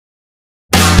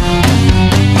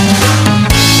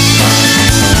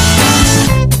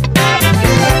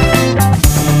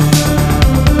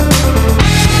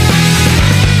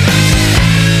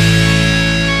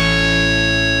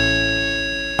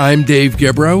I'm Dave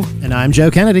Gebrow. And I'm Joe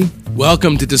Kennedy.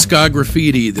 Welcome to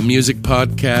Discograffiti, the music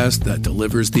podcast that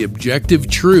delivers the objective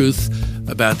truth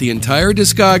about the entire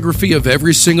discography of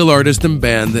every single artist and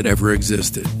band that ever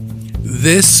existed.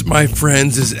 This, my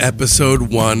friends, is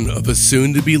episode 1 of a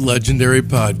soon-to-be legendary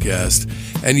podcast,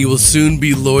 and you will soon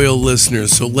be loyal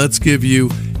listeners, so let's give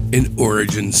you an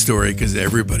origin story, because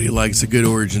everybody likes a good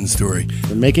origin story.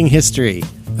 We're making history.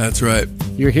 That's right.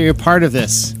 You're part of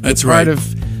this. That's You're right. Part of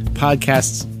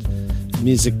podcasts,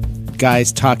 music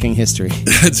guys talking history.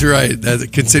 That's right.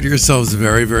 Consider yourselves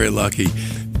very, very lucky.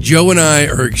 Joe and I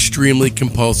are extremely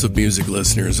compulsive music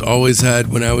listeners. Always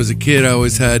had, when I was a kid, I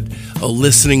always had a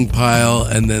listening pile,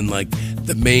 and then like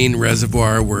the main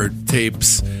reservoir where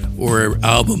tapes or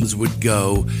albums would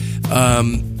go.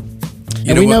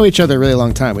 We know each other a really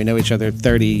long time. We know each other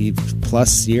 30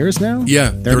 plus years now?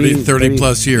 Yeah, 30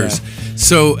 plus years. Yeah.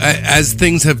 So as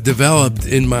things have developed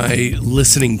in my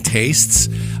listening tastes,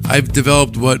 I've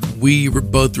developed what we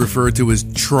both refer to as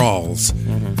trawls.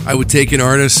 Mm-hmm. I would take an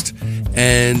artist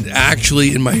and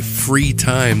actually in my free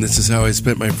time, this is how I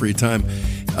spent my free time,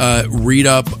 read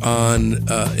up on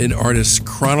an artist's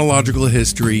chronological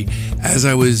history as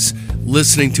I was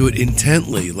listening to it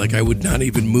intently. Like I would not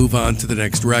even move on to the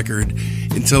next record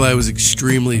until I was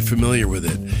extremely familiar with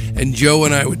it. And Joe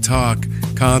and I would talk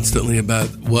constantly about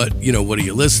what are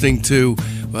you listening to?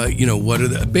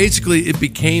 Basically it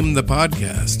became the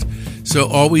podcast. So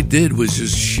all we did was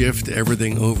just shift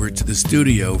everything over to the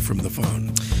studio from the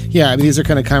phone. Yeah, I mean, these are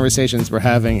kind of conversations we're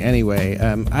having anyway.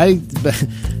 Until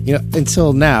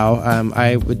now,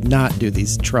 I would not do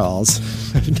these trawls.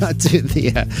 I would not do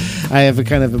I have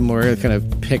a more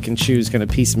pick and choose kind of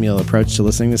piecemeal approach to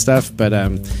listening to stuff. But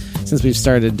since we've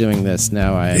started doing this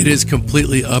now, it is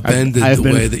completely upended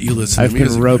way that you listen to music.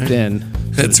 I've been roped in.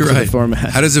 That's right. To the format.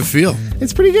 How does it feel?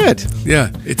 It's pretty good.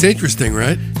 Yeah, it's interesting,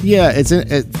 right? Yeah, it's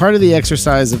part of the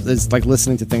exercise is like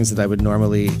listening to things that I would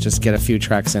normally just get a few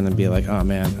tracks in and be like, oh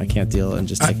man, I can't deal, and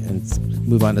just and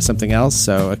move on to something else.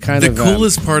 So the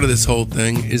coolest part of this whole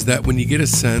thing is that when you get a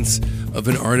sense of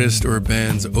an artist or a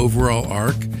band's overall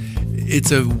arc,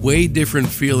 it's a way different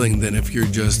feeling than if you're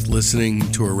just listening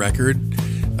to a record.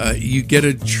 You get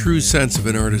a true sense of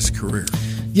an artist's career.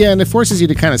 Yeah, and it forces you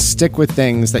to kind of stick with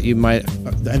things that you might.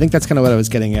 I think that's kind of what I was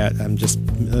getting at just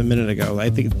a minute ago. I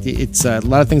think it's a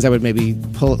lot of things I would maybe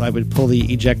pull. I would pull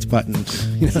the eject button.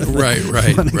 Right.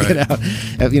 Get out.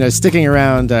 Sticking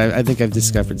around. I think I've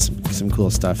discovered some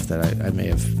cool stuff that I may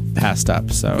have passed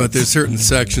up. So, but there's certain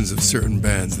sections of certain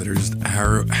bands that are just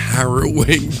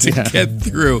harrowing to get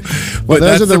through. Well, but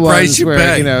those are the price ones where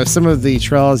pay. Some of the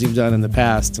trawls you've done in the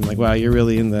past. I'm like, wow, you're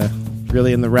really in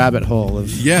the rabbit hole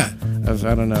of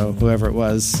I don't know, whoever it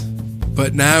was.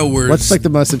 But now what's like the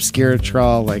most obscure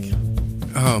trawl? Like,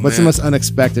 what's the most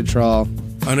unexpected trawl?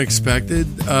 Unexpected?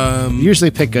 You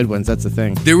usually pick good ones. That's the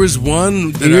thing. There was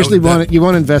one that you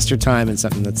won't invest your time in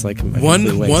something that's like one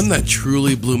that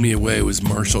truly blew me away was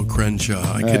Marshall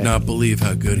Crenshaw. I could not believe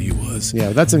how good he was.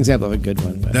 Yeah, that's an example of a good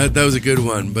one. That was a good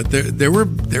one, but there were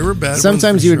bad.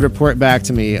 Sometimes you would report back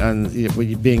to me on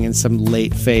you being in some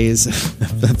late phase.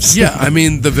 Yeah, I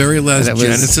mean the very last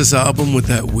Genesis album with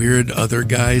that weird other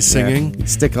guy singing. Yeah,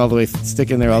 stick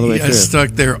in there all the way through. I stuck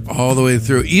there all the way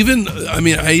through. I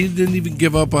didn't even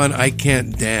give up on I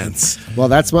Can't Dance. Well,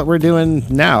 that's what we're doing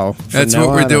now. That's what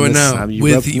we're doing now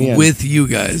with you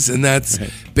guys, and that's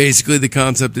basically the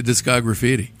concept of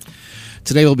Discograffiti.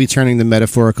 Today we'll be turning the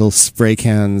metaphorical spray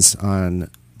cans on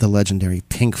the legendary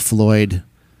Pink Floyd.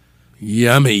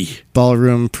 Yummy.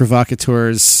 Ballroom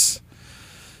provocateurs,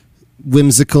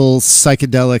 whimsical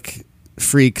psychedelic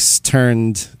freaks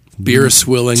turned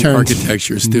beer-swilling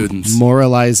architecture students.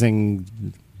 Moralizing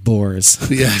bores.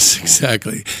 Yes,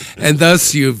 exactly. And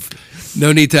thus you've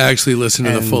no need to actually listen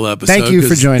to the full episode. Thank you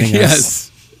for joining us. Yes.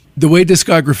 The way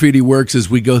Discograffiti works is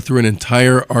we go through an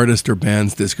entire artist or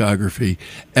band's discography,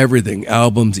 everything,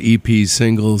 albums, EPs,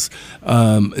 singles,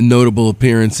 notable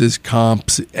appearances,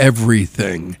 comps,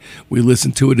 everything. We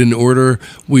listen to it in order,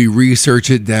 we research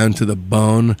it down to the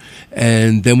bone,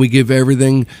 and then we give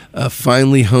everything a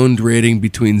finely honed rating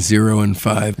between 0 and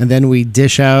 5. And then we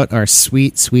dish out our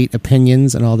sweet, sweet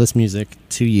opinions on all this music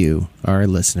to you, our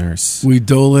listeners. We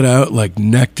dole it out like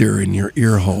nectar in your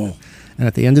ear hole. And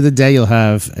at the end of the day, you'll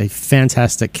have a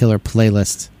fantastic killer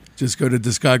playlist. Just go to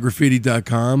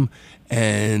discograffiti.com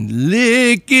and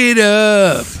lick it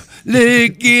up.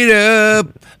 Lick it up.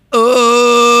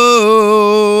 Oh,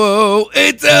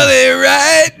 it's only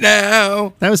right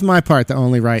now. That was my part, the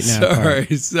only right now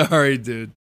part. Sorry,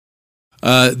 dude.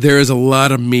 There is a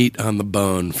lot of meat on the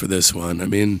bone for this one. I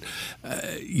mean,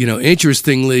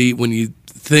 interestingly, when you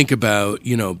think about,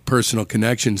 personal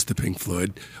connections to Pink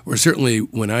Floyd, or certainly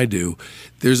when I do,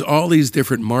 there's all these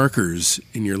different markers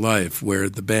in your life where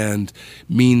the band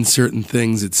means certain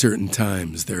things at certain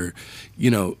times. They're,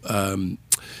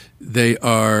 they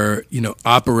are,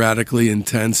 operatically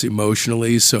intense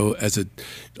emotionally. So as a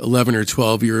 11 or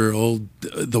 12-year-old,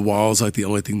 The Wall's like the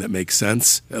only thing that makes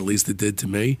sense. At least it did to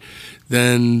me.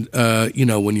 Then,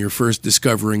 when you're first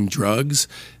discovering drugs,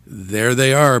 there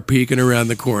they are peeking around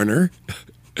the corner.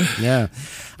 Yeah.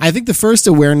 I think the first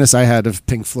awareness I had of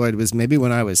Pink Floyd was maybe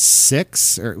when I was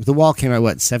 6, or The Wall came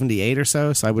out, 78 or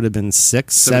so? So I would have been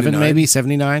 6, 7 maybe,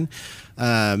 79.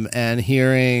 And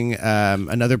hearing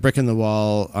Another Brick in the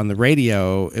Wall on the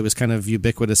radio, it was kind of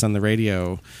ubiquitous on the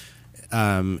radio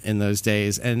in those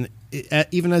days. And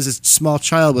even as a small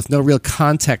child with no real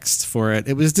context for it,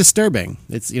 it was disturbing.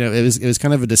 It was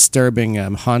kind of a disturbing,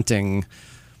 haunting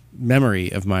memory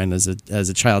of mine as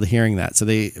a child hearing that. So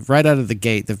right out of the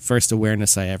gate, the first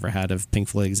awareness I ever had of Pink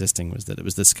Floyd existing was that it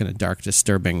was this kind of dark,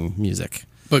 disturbing music.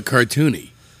 But cartoony.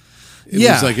 It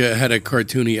was like it had a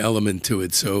cartoony element to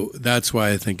it, so that's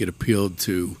why I think it appealed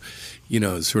to,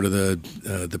 sort of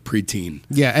the preteen.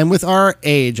 Yeah, and with our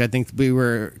age, I think we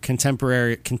were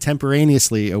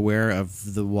contemporaneously aware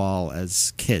of The Wall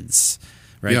as kids,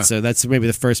 right? Yeah. So that's maybe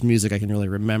the first music I can really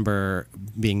remember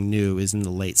being new is in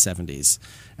the late 70s,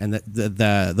 and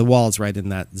the Wall's right in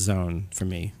that zone for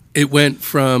me. It went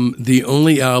from the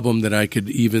only album that I could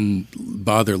even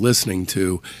bother listening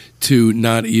to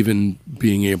not even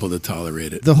being able to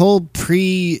tolerate it. The whole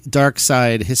pre-Dark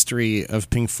Side history of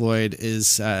Pink Floyd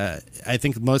is, I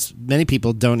think many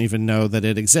people don't even know that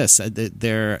it exists.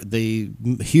 The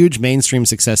huge mainstream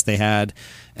success they had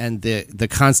and the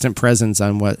constant presence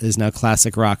on what is now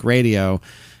classic rock radio,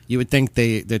 you would think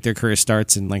that their career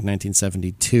starts in like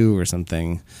 1972 or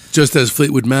something. Just as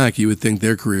Fleetwood Mac, you would think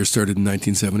their career started in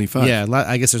 1975. Yeah,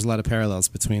 I guess there's a lot of parallels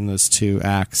between those two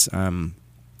acts.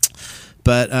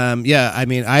 But I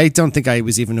mean, I don't think I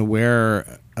was even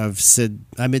aware of Sid.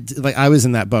 I mean, like I was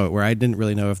in that boat where I didn't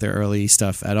really know of their early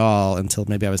stuff at all until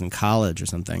maybe I was in college or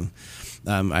something.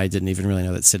 I didn't even really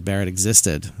know that Syd Barrett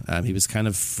existed. He was kind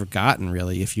of forgotten,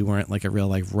 really, if you weren't like a real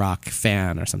like rock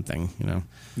fan or something,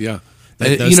 Yeah.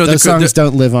 Those songs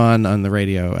don't live on the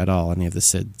radio at all, any of the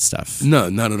Sid stuff. No,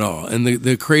 not at all. And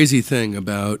the crazy thing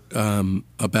about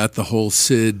the whole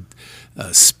Sid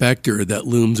specter that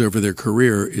looms over their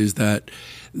career is that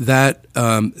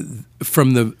from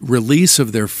the release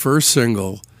of their first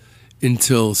single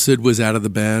until Sid was out of the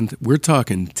band, we're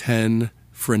talking 10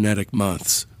 frenetic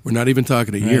months. We're not even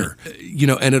talking a year.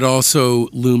 And it also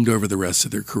loomed over the rest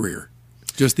of their career.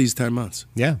 Just these 10 months.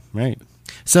 Yeah, right.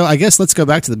 So I guess let's go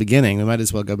back to the beginning. We might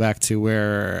as well go back to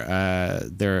where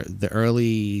the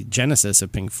early genesis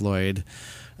of Pink Floyd,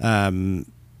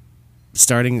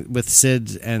 starting with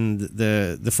Sid and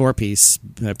the four-piece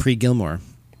pre-Gilmore.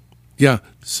 Yeah.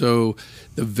 So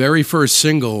the very first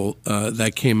single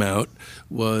that came out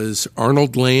was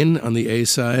Arnold Lane on the A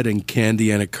side and Candy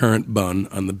and a Currant Bun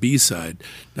on the B side.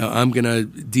 Now I'm going to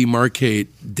demarcate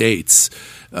dates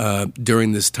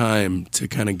during this time to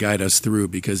kind of guide us through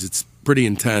because it's pretty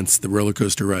intense, the roller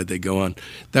coaster ride they go on.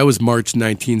 That was March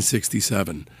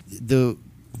 1967.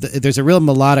 There's a real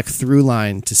melodic through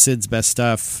line to Sid's best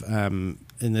stuff in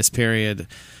this period,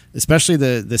 especially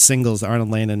the singles,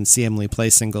 Arnold Lane and See Emily Play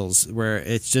singles, where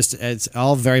it's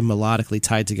all very melodically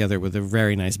tied together with a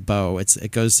very nice bow.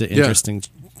 It goes to interesting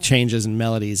changes and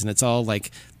melodies, and it's all like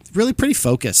really pretty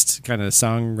focused kind of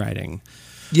songwriting.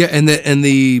 Yeah, and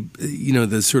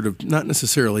the sort of not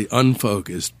necessarily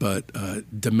unfocused, but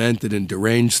demented and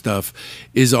deranged stuff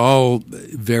is all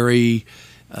very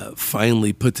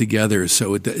finely put together.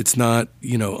 So it's not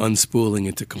unspooling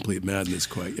into complete madness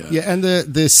quite yet. Yeah, and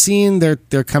the scene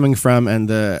they're coming from and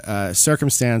the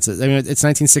circumstances. I mean, it's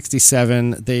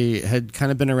 1967. They had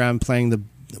kind of been around playing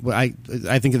I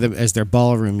think of them as their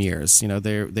ballroom years.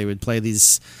 They would play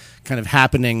these kind of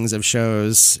happenings of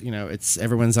shows. It's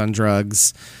everyone's on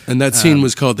drugs. And that scene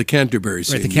was called the Canterbury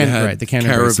scene. Right, the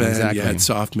Canterbury Caravan, scene, exactly. You had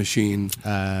Soft Machine.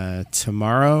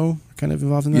 Tomorrow kind of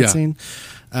involved in that scene.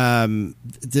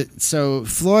 So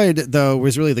Floyd, though,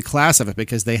 was really the class of it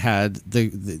because they had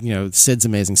Sid's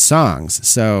amazing songs.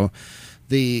 So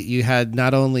you had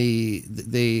not only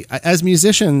as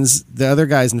musicians, the other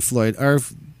guys in Floyd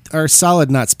are solid,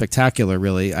 not spectacular,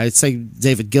 really. I'd say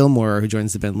David Gilmour, who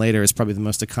joins the band later, is probably the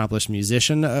most accomplished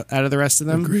musician out of the rest of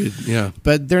them. Agreed, yeah.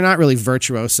 But they're not really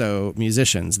virtuoso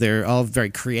musicians. They're all very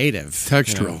creative.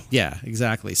 Textural. Yeah,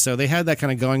 exactly. So they had that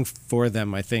kind of going for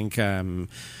them, I think.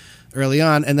 early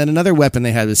on. And then another weapon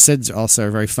they had was Sid's also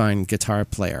a very fine guitar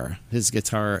player. His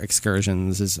guitar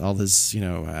excursions, the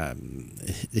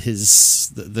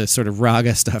sort of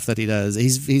raga stuff that he does.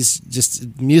 He's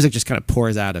just, music just kind of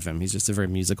pours out of him. He's just a very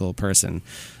musical person,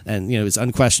 and it's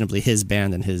unquestionably his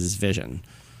band and his vision.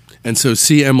 And so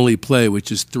See Emily Play,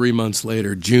 which is 3 months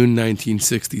later, June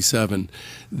 1967,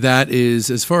 that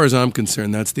is, as far as I'm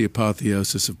concerned, that's the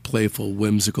apotheosis of playful,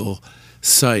 whimsical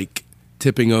psych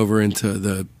tipping over into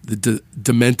the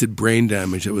demented brain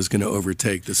damage that was going to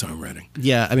overtake the songwriting.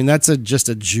 Yeah, I mean, that's just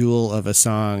a jewel of a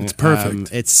song. It's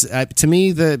perfect. It's to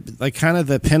me,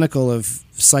 the pinnacle of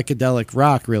psychedelic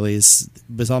rock really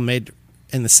was all made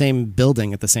in the same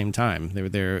building at the same time. They were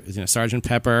there, Sgt.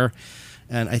 Pepper.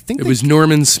 And I think it was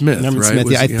Norman Smith, right?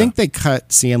 Smith, yeah. I think they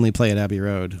cut See Emily Play at Abbey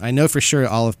Road. I know for sure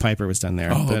Olive Piper was done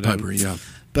there. Olive Piper, yeah.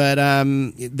 But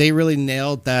they really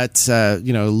nailed that,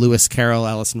 Lewis Carroll,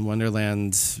 Alice in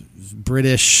Wonderland,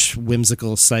 British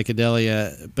whimsical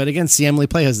psychedelia. But again, See Emily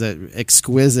Play has that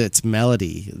exquisite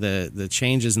melody. The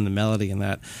changes in the melody in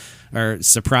that are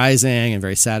surprising and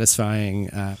very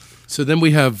satisfying. So then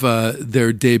we have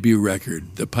their debut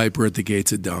record, The Piper at the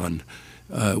Gates of Dawn,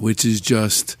 which is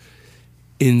just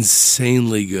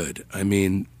insanely good. I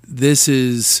mean, this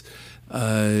is,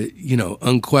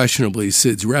 unquestionably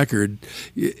Sid's record.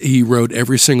 He wrote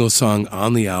every single song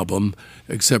on the album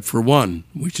except for one,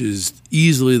 which is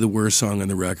easily the worst song on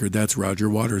the record. That's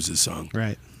Roger Waters' song.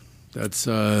 Right. That's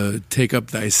Take Up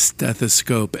Thy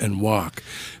Stethoscope and Walk.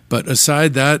 But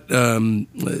aside that,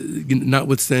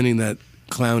 notwithstanding that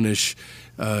clownish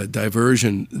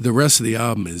diversion, the rest of the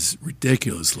album is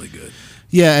ridiculously good.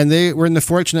 Yeah, and they were in the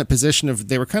fortunate position of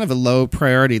they were kind of a low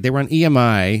priority. They were on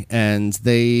EMI, and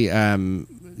they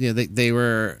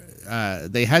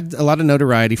had a lot of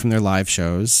notoriety from their live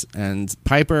shows. And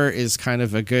Piper is kind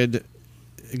of a good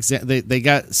example. They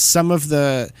got some of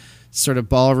the sort of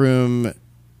ballroom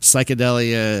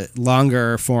psychedelia,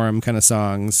 longer form kind of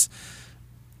songs.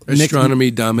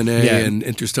 Astronomy, Domine, and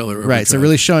Interstellar Overdrive. Right, so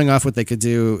really showing off what they could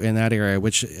do in that era,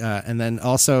 which and then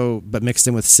also, but mixed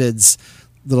in with Sid's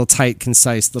little tight,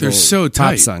 concise little They're so pop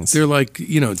tight. songs. They're like,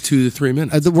 2 to 3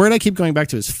 minutes. The word I keep going back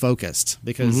to is focused,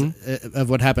 because of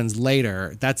what happens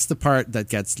later. That's the part that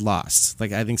gets lost.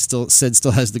 Like, I think Sid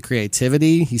still has the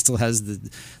creativity. He still has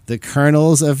the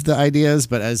kernels of the ideas,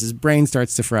 but as his brain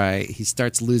starts to fry, he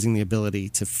starts losing the ability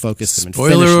to focus them and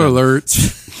finish them. Spoiler alert.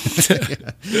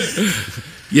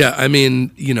 Yeah, I mean,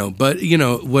 but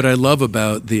what I love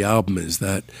about the album is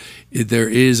that there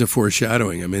is a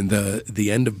foreshadowing. I mean, the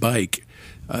end of Bike,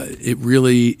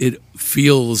 it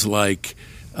feels like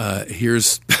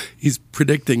he's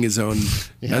predicting his own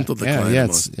mental decline. Yeah,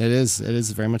 it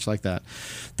is very much like that.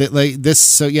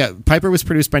 Piper was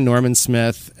produced by Norman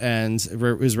Smith and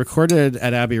was recorded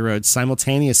at Abbey Road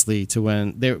simultaneously to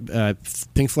when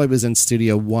Pink Floyd was in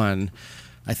Studio One,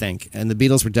 I think, and the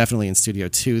Beatles were definitely in Studio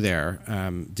 2 there,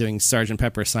 doing Sgt.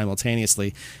 Pepper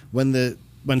simultaneously.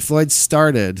 When Floyd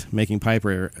started making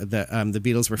Piper, the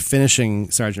Beatles were finishing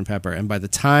Sgt. Pepper, and by the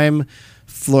time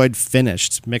Floyd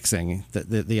finished mixing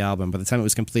the album, by the time it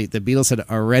was complete, the Beatles had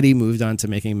already moved on to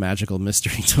making Magical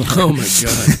Mystery Tour. Oh my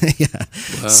God. Yeah.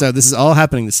 Wow. So this is all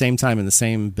happening the same time in the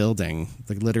same building,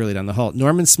 like literally down the hall.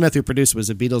 Norman Smith, who produced, was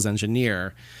a Beatles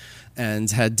engineer and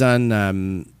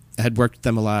had worked with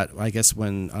them a lot, I guess,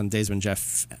 on days when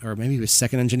Jeff, or maybe he was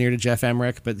second engineer to Jeff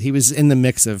Emmerich, but he was in the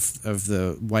mix of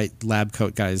the white lab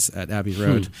coat guys at Abbey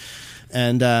Road.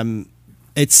 And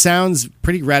it sounds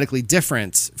pretty radically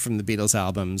different from the Beatles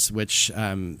albums, which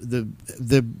the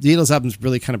Beatles albums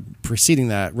really kind of preceding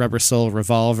that, Rubber Soul,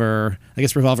 Revolver. I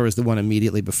guess Revolver was the one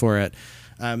immediately before it.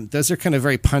 Those are kind of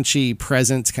very punchy,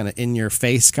 present, kind of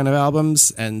in-your-face kind of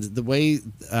albums. And the way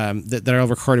that they're all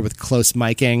recorded with close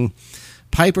miking,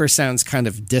 Piper sounds kind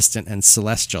of distant and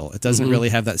celestial. It doesn't really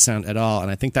have that sound at all,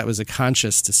 and I think that was a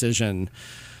conscious decision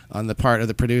on the part of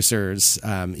the producers.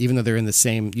 Even though they're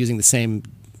using the same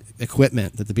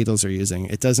equipment that the Beatles are using,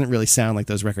 it doesn't really sound like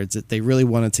those records. They really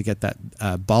wanted to get that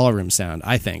ballroom sound,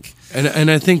 I think. And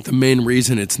I think the main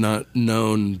reason it's not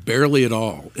known barely at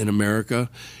all in America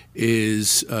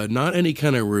is not any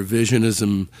kind of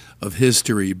revisionism of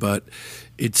history, but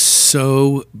it's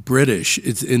so British.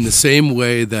 It's in the same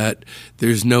way that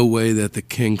there's no way that the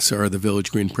Kinks or the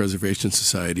Village Green Preservation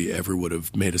Society ever would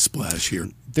have made a splash here.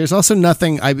 There's also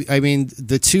nothing, I mean,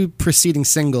 the two preceding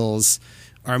singles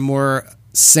are more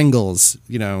singles,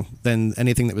 than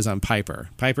anything that was on Piper.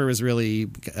 Piper was really,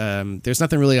 there's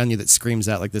nothing really on you that screams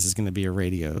out like this is going to be a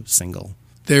radio single.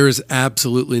 There is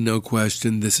absolutely no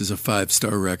question this is a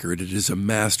 5-star record. It is a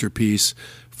masterpiece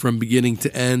from beginning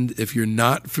to end. If you're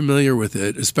not familiar with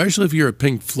it, especially if you're a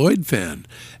Pink Floyd fan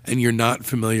and you're not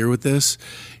familiar with this,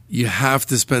 you have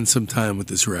to spend some time with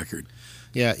this record.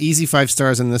 Yeah, easy 5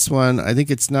 stars on this one. I think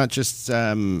it's not just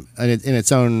in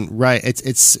its own right.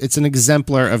 It's an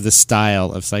exemplar of the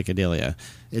style of psychedelia.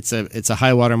 It's a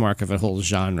high watermark of a whole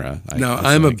genre.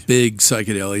 I'm a big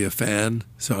psychedelia fan,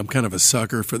 so I'm kind of a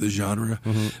sucker for the genre.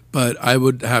 Mm-hmm. But I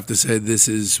would have to say this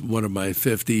is one of my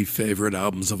 50 favorite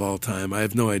albums of all time. I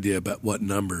have no idea about what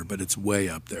number, but it's way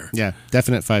up there. Yeah,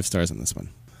 definite 5 stars on this one.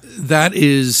 That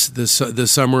is the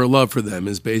summer of love for them,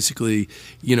 is basically,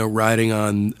 riding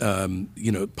on,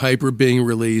 Piper being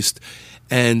released,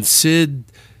 and Sid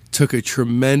took a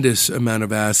tremendous amount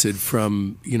of acid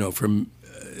from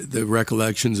the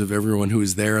recollections of everyone who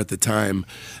was there at the time.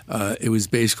 It was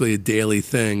basically a daily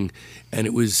thing, and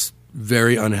it was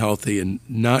very unhealthy and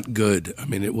not good. I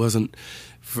mean, it wasn't.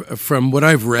 From what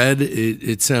I've read,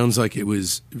 it sounds like it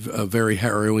was a very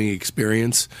harrowing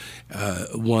experience,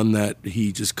 one that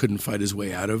he just couldn't fight his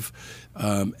way out of.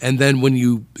 And then when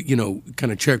you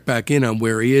kind of check back in on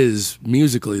where he is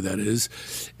musically, that is,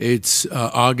 it's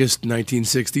August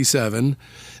 1967,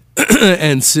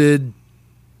 and Sid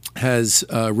has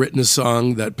written a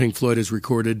song that Pink Floyd has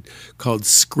recorded called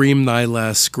 "Scream Thy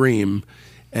Last Scream."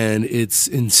 And it's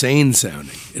insane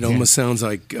sounding. It almost sounds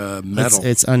like metal.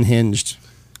 It's unhinged.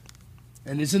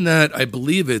 And isn't that, I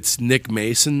believe it's Nick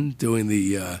Mason doing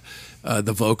the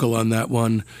vocal on that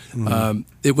one. Mm-hmm.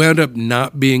 It wound up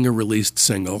not being a released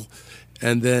single.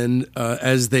 And then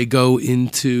as they go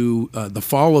into the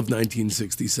fall of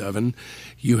 1967,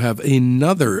 you have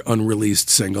another unreleased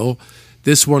single,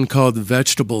 this one called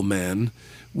Vegetable Man,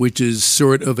 which is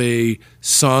sort of a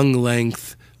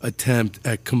song-length attempt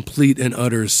at complete and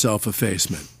utter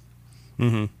self-effacement.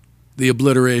 Mm-hmm. The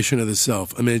obliteration of the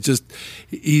self. I mean,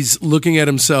 he's looking at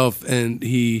himself and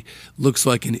he looks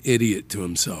like an idiot to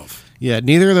himself. Yeah,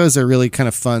 neither of those are really kind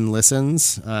of fun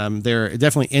listens. They're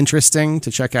definitely interesting to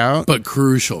check out, but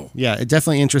crucial. Yeah, it's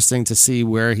definitely interesting to see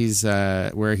where he's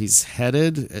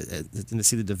headed and to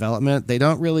see the development. They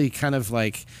don't really kind of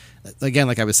again,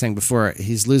 like I was saying before,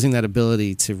 he's losing that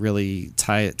ability to really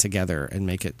tie it together and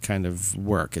make it kind of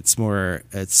work. It's more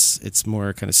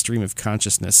kind of stream of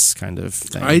consciousness kind of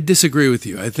thing. I disagree with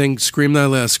you. I think "Scream Thy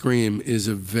Last Scream" is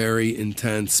a very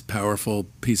intense, powerful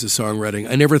piece of songwriting.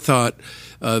 I never thought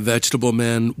 "Vegetable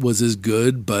Man" was as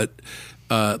good, but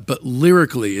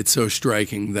lyrically, it's so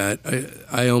striking that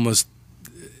I almost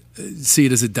see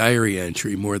it as a diary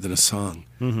entry more than a song.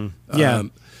 Mm-hmm. Yeah.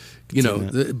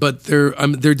 But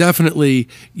they're definitely,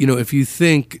 if you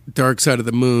think Dark Side of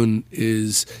the Moon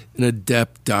is an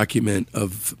adept document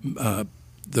of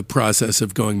the process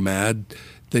of going mad,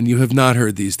 then you have not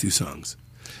heard these two songs.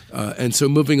 And so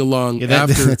moving along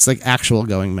after... It's like actual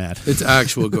going mad. It's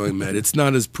actual going mad. It's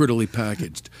not as prettily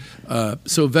packaged.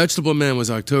 So Vegetable Man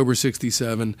was October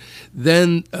 67.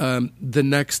 Then the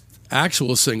next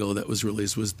actual single that was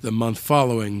released was the month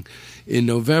following. In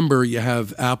November, you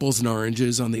have Apples and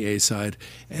Oranges on the A side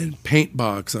and Paint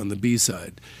Box on the B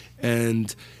side.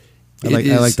 And I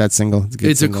like that single.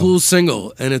 It's a cool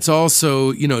single. And it's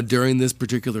also, during this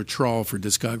particular trawl for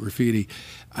Discograffiti,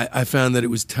 I found that it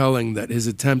was telling that his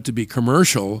attempt to be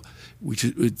commercial, which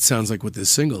it sounds like what this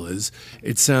single is,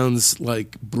 it sounds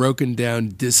like broken down,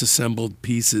 disassembled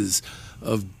pieces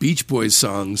of Beach Boys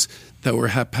songs that were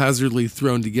haphazardly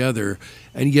thrown together,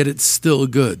 and yet it's still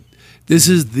good. This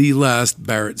is the last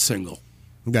Barrett single.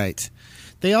 Right.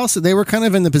 They were kind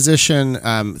of in the position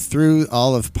through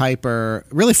all of Piper,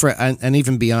 really and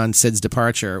even beyond Sid's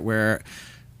departure, where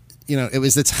it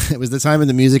was the time in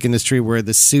the music industry where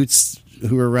the suits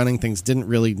who were running things didn't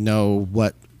really know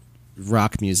what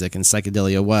rock music and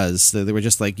psychedelia was. So they were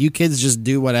just like, you kids just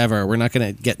do whatever. We're not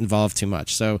going to get involved too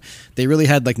much. So they really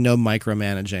had no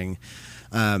micromanaging.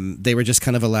 They were just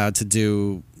kind of allowed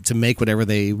to make whatever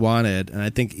they wanted. And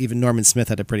I think even Norman Smith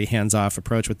had a pretty hands-off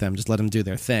approach with them, just let them do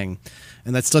their thing.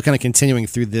 And that's still kind of continuing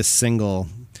through this single.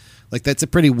 That's a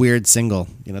pretty weird single.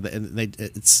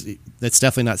 It's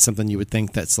definitely not something you would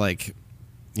think that's the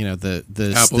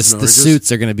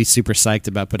suits are going to be super psyched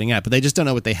about putting out, but they just don't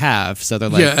know what they have. So they're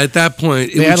like, yeah, at that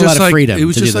point, they had a lot of freedom. It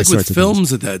was just like with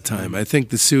films at that time. I think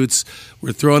the suits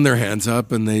were throwing their hands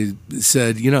up and they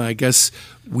said, I guess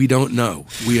we don't know.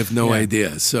 We have no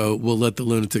idea. So we'll let the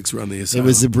lunatics run the asylum. It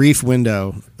was a brief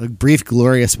window, a brief,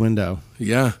 glorious window.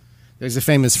 Yeah. There's a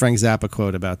famous Frank Zappa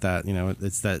quote about that.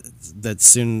 It's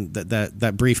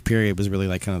that brief period was really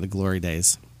kind of the glory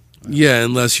days. Yeah,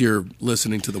 unless you're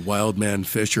listening to the Wildman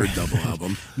Fisher double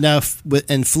album. Now,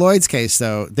 in Floyd's case,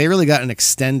 though, they really got an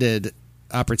extended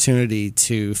opportunity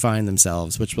to find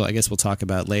themselves, which I guess we'll talk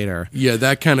about later. Yeah,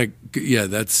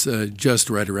 that's just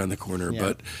right around the corner.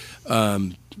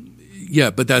 Yeah.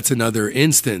 But that's another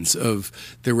instance of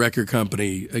the record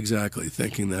company exactly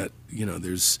thinking that,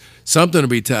 there's something to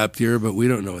be tapped here, but we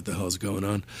don't know what the hell's going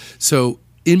on. So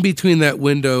in between that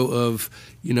window of,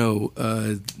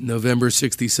 November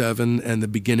 67 and the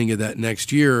beginning of that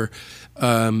next year,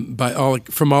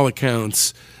 from all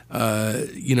accounts,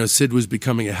 Sid was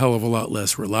becoming a hell of a lot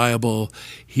less reliable.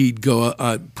 He'd go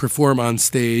perform on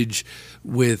stage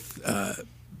with,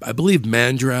 I believe,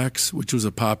 Mandrax, which was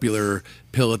a popular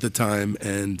pill at the time,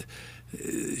 and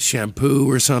shampoo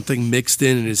or something mixed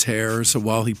in his hair. So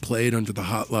while he played under the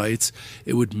hot lights,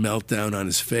 it would melt down on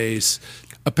his face.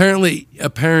 Apparently,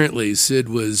 Sid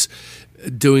was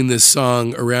doing this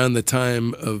song around the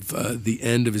time of the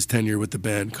end of his tenure with the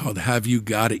band called "Have You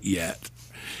Got It Yet?"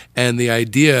 And the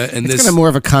idea, and It's this kind of more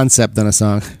of a concept than a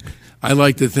song. I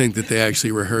like to think that they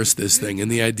actually rehearsed this thing, and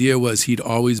the idea was he'd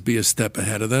always be a step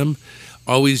ahead of them,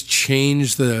 always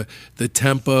change the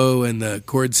tempo and the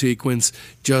chord sequence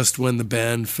just when the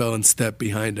band fell in step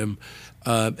behind him.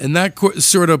 And that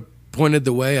sort of pointed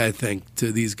the way, I think,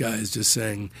 to these guys just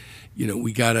saying,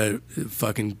 we got to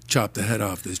fucking chop the head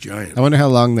off this giant. I wonder how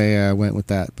long they went with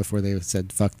that before they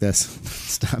said, fuck this.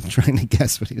 Stop trying to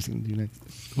guess what he was going to do next.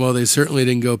 Well, they certainly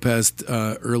didn't go past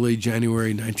early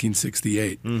January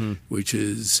 1968, which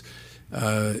is...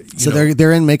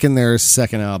 they're in making their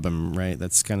second album, right?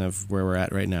 That's kind of where we're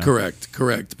at right now.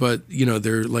 Correct. But,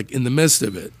 they're like in the midst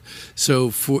of it.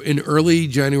 So in early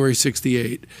January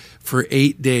 68, for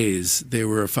 8 days, they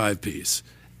were a 5-piece.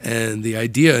 And the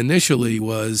idea initially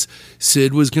was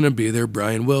Sid was going to be their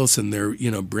Brian Wilson, their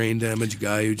brain damaged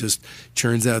guy who just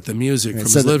churns out the music from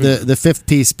his living room. The fifth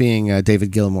piece being David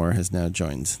Gilmour has now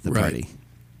joined the party.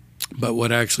 But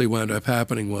what actually wound up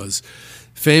happening was,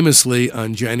 famously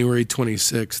on January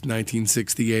 26,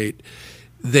 1968,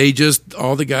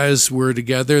 all the guys were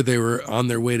together. They were on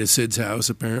their way to Sid's house,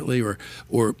 apparently, or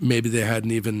maybe they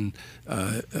hadn't even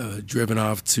driven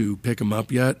off to pick him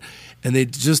up yet. And they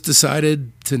just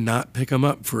decided to not pick him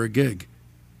up for a gig.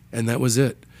 And that was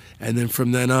it. And then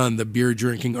from then on, the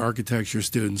beer-drinking architecture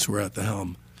students were at the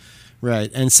helm. Right.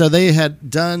 And so they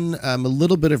had done a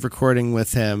little bit of recording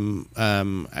with him.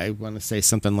 I want to say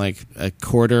something like a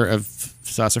quarter of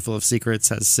Saucerful of Secrets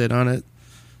has Sid on it.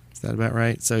 Is that about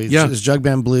right? So it's Jug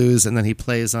Band Blues, and then he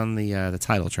plays on the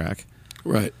title track.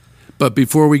 Right. But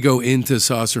before we go into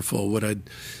Saucerful,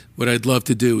 what I'd love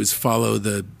to do is follow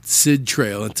the Sid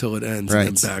trail until it ends and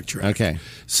then backtrack. Okay.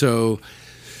 So,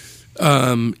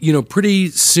 pretty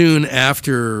soon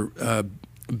after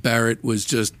Barrett was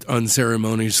just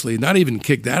unceremoniously, not even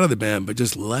kicked out of the band, but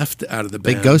just left out of the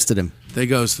band. They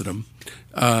ghosted him.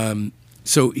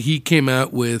 So he came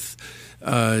out with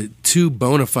 2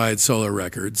 bona fide solo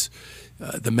records,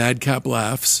 The Madcap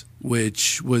Laughs,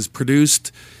 which was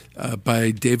produced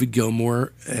by David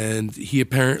Gilmour, and he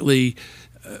apparently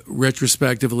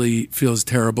retrospectively feels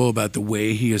terrible about the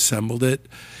way he assembled it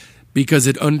because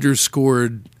it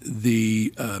underscored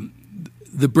the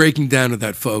breaking down of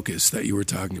that focus that you were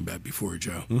talking about before,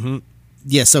 Joe. Mm-hmm.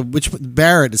 Yeah, so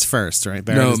Barrett is first, right?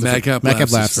 Madcap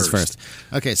Laughs is first.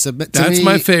 Okay, so that's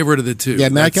my favorite of the two. Yeah,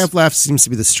 Madcap Laughs seems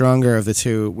to be the stronger of the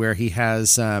two, where he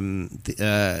has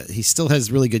he still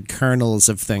has really good kernels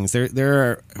of things.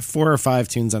 There are 4 or 5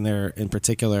 tunes on there in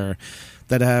particular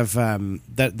that have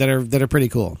that are pretty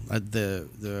cool.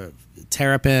 The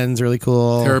Terrapin's really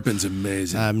cool. Terrapin's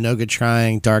amazing. No Good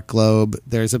Trying, Dark Globe.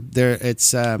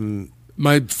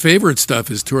 My favorite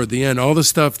stuff is toward the end. All the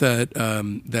stuff that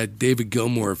David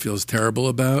Gilmour feels terrible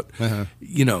about.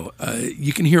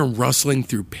 You can hear him rustling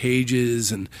through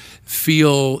pages and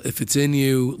feel if it's in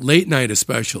you. Late Night,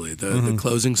 especially the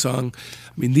closing song.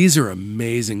 I mean, these are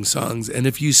amazing songs, and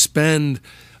if you spend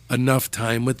enough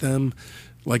time with them,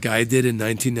 like I did in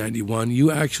 1991,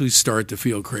 you actually start to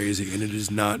feel crazy, and it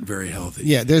is not very healthy.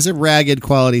 Yeah, there's a ragged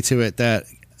quality to it that,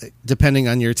 depending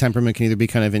on your temperament, can either be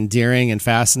kind of endearing and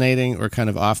fascinating or kind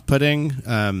of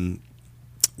off-putting.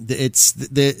 There's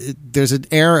an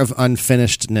air of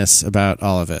unfinishedness about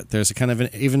all of it. There's a kind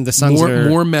of even the songs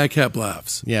more Madcap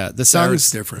Laughs. Yeah, the songs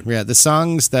different. Yeah, the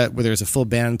songs where there's a full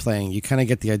band playing, you kind of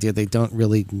get the idea they don't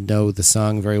really know the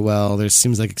song very well. There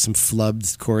seems like some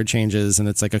flubbed chord changes, and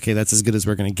it's like, okay, that's as good as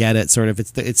we're going to get it. Sort of.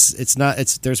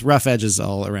 There's rough edges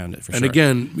all around it for sure. And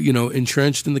again,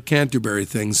 entrenched in the Canterbury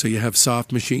thing, so you have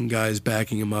Soft Machine guys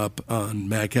backing him up on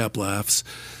Madcap Laughs.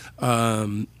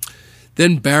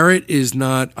 Then Barrett is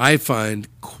not, I find,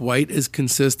 quite as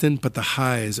consistent, but the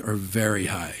highs are very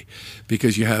high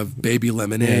because you have Baby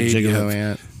Lemonade. Yeah, Gigolo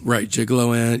Ant. Right,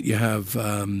 Gigolo Ant. You have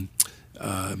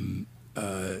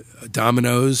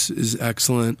Dominoes is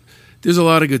excellent. There's a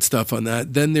lot of good stuff on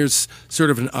that. Then there's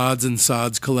sort of an odds and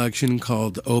sods collection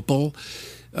called Opal,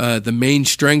 the main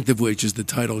strength of which is the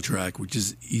title track, which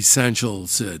is Essential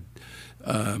Sid.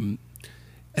 And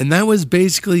that was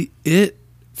basically it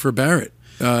for Barrett.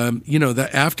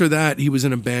 After that, he was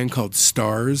in a band called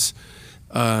Stars,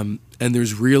 and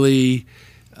there's really,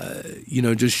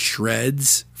 just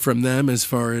shreds from them as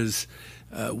far as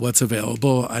what's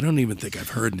available. I don't even think I've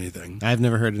heard anything. I've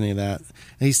never heard any of that.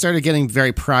 And he started getting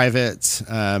very private.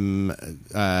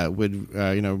 Would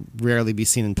rarely be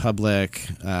seen in public.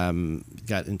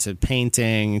 Got into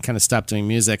painting and kind of stopped doing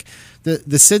music.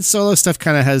 The Sid solo stuff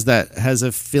kind of has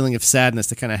a feeling of sadness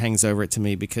that kind of hangs over it to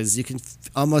me, because you can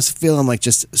almost feel him like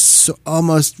just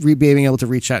almost being able to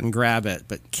reach out and grab it,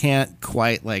 but can't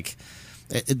quite like.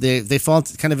 They fall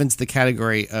kind of into the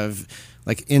category of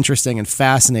like interesting and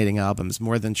fascinating albums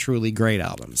more than truly great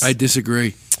albums. I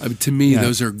disagree. To me,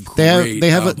 those are great.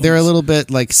 They're a little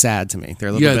bit like sad to me. They're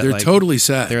a little bit they're like, totally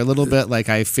sad. They're a little bit like,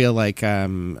 I feel like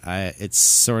it's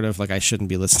sort of like I shouldn't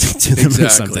be listening to them or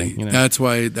something. You know? That's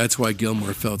why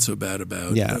Gilmour felt so bad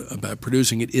about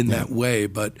producing it in that way.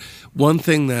 But one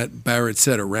thing that Barrett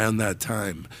said around that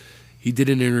time, he did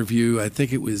an interview, I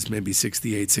think it was maybe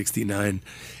 68, 69,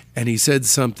 and he said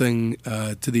something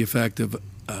to the effect of,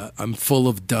 I'm full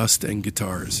of dust and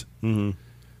guitars. Mm-hmm.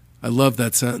 I love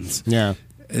that sentence. Yeah.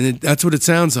 And that's what it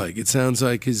sounds like. It sounds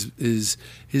like his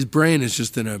brain is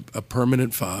just in a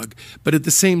permanent fog. But at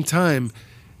the same time,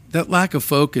 that lack of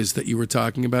focus that you were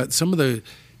talking about, some of the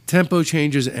tempo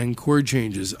changes and chord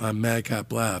changes on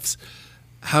Madcap Laughs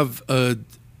have a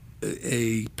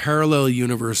parallel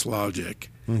universe logic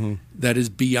that is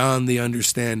beyond the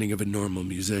understanding of a normal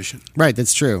musician. Right,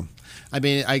 that's true. I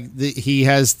mean, he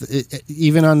has,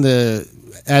 even on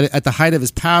at the height of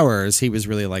his powers, he was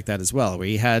really like that as well, where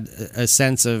he had a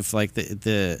sense of like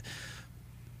it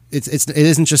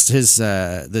isn't just his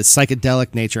the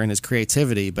psychedelic nature and his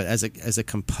creativity, but as a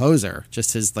composer,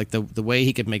 just his like the way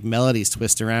he could make melodies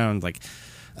twist around, like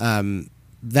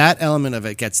that element of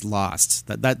it gets lost.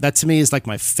 That to me is like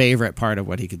my favorite part of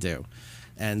what he could do.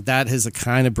 And that has a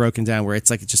kind of broken down where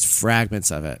it's like just fragments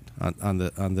of it on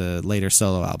the later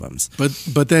solo albums.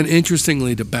 But then,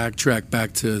 interestingly, to backtrack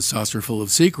back to Saucer Full of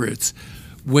Secrets,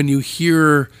 when you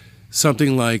hear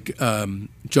something like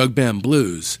Jug Band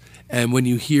Blues, and when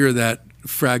you hear that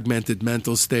fragmented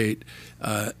mental state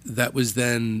that was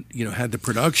then had the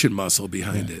production muscle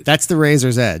behind it. That's the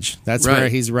razor's edge. That's right. Where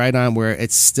he's right on, where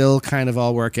it's still kind of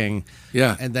all working.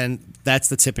 Yeah, and then that's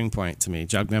the tipping point to me.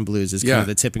 Jug Band Blues is kind of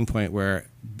the tipping point where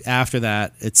after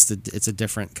that it's a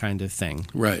different kind of thing.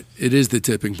 Right, it is the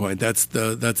tipping point. That's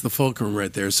the fulcrum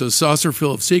right there. So Saucer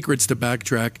Full of Secrets, to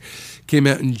backtrack, came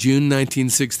out in June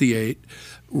 1968.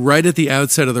 Right at the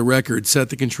outset of the record, Set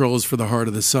the Controls for the Heart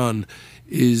of the Sun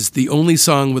is the only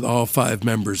song with all 5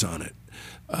 members on it.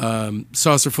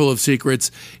 Saucer Full of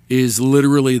Secrets is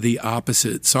literally the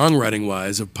opposite,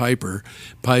 songwriting-wise, of Piper.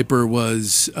 Piper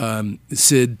was,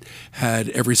 Sid had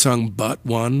every song but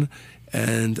one,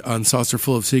 and on Saucer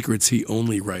Full of Secrets, he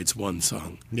only writes one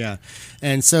song. Yeah,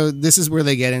 and so this is where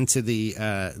they get into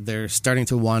they're starting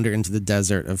to wander into the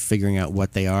desert of figuring out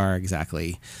what they are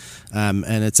exactly.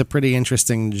 And it's a pretty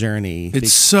interesting journey.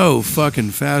 It's so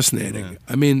fucking fascinating. Yeah.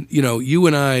 I mean, you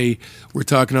and I were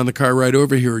talking on the car ride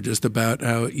over here just about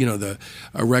how,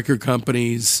 a record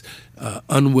company's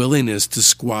unwillingness to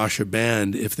squash a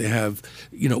band if they have,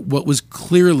 what was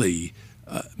clearly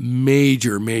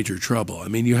major trouble. I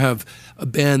mean, you have a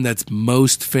band that's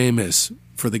most famous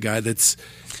for the guy that's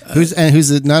who's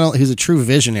a true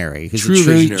visionary, who's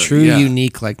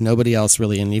unique, like nobody else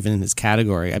really, and even in his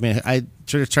category. I mean, I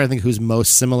try to think who's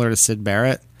most similar to Syd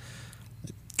Barrett.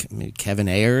 Maybe Kevin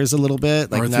Ayers a little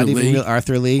bit, like not even real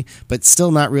Arthur Lee, but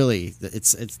still not really.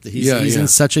 He's in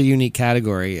such a unique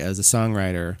category as a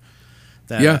songwriter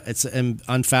that it's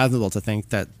unfathomable to think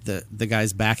that the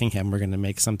guys backing him were going to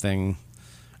make something.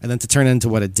 And then to turn into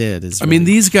what it did is. I mean,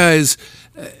 these guys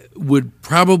would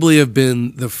probably have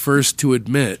been the first to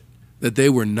admit that they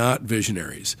were not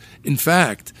visionaries. In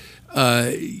fact,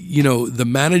 the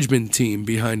management team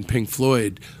behind Pink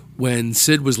Floyd, when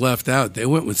Sid was left out, they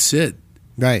went with Sid.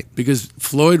 Right. Because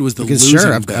Floyd was the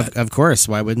losing bet. Of course.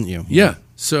 Why wouldn't you? Yeah.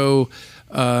 So,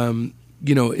 to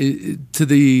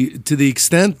the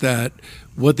extent that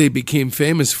what they became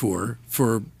famous for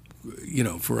a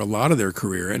lot of their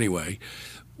career anyway,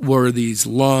 were these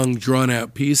long,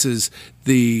 drawn-out pieces.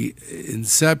 The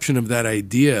inception of that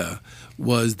idea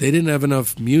was they didn't have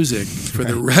enough music for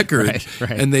the record,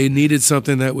 and they needed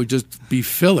something that would just be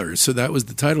filler. So that was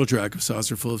the title track of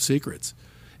Saucer Full of Secrets.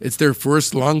 It's their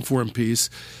first long-form piece.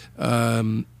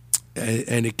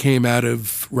 and it came out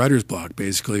of writer's block,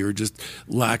 basically, or just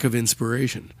lack of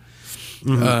inspiration.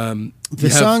 The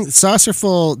song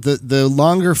Saucerful, the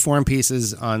longer form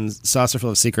pieces on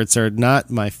Saucerful of Secrets are not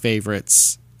my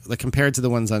favorites. Like compared to the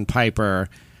ones on Piper,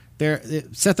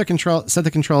 Set the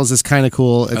Controls is kind of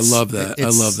cool. I love that. I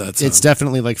love that song. It's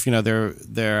definitely like they're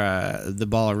the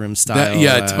ballroom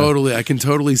style. Totally. I can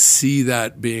totally see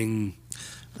that being.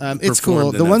 It's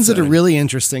cool. The ones that are really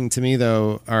interesting to me,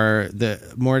 though, are the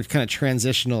more kind of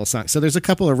transitional songs. So there's a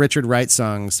couple of Richard Wright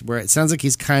songs where it sounds like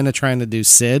he's kind of trying to do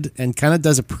Sid and kind of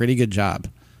does a pretty good job.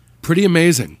 Pretty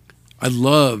amazing. I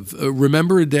love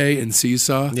Remember a Day and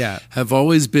Seesaw have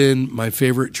always been my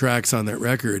favorite tracks on that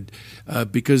record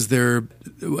because they're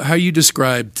how you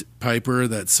described Piper,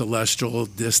 that celestial,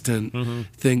 distant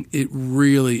thing. It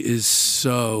really is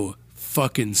so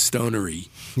fucking stonery.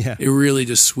 Yeah. It really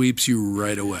just sweeps you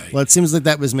right away. Well, it seems like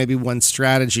that was maybe one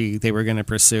strategy they were going to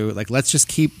pursue. Like, let's just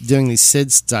keep doing these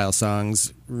Sid-style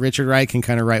songs. Richard Wright can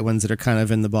kind of write ones that are kind of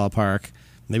in the ballpark.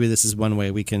 Maybe this is one way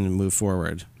we can move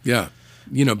forward. Yeah.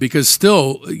 Because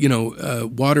still,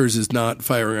 Waters is not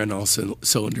firing on all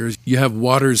cylinders. You have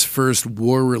Waters' first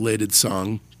war-related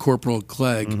song, Corporal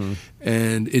Clegg,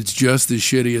 and it's just as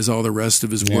shitty as all the rest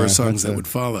of his war songs that would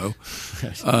follow.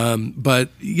 But,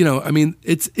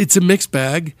 it's a mixed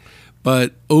bag,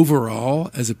 but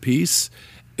overall, as a piece,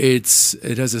 it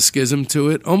has a schism to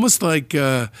it, almost like...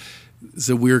 it's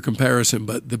a weird comparison,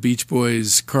 but the Beach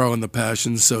Boys, Carl and the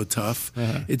Passions, So Tough.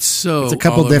 It's a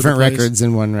couple different records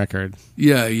in one record.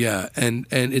 Yeah, and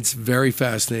it's very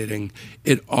fascinating.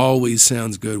 It always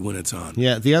sounds good when it's on.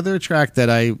 Yeah, the other track that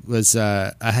I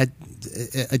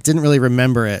didn't really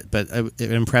remember it, but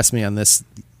it impressed me on this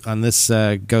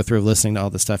go through of listening to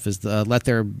all this stuff is the Let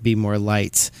There Be More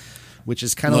Light, which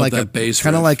is kind of like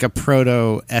a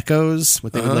proto Echoes,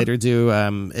 what they would later do.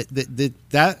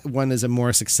 That one is a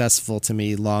more successful to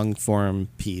me long form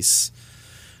piece,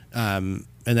 and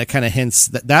that kind of hints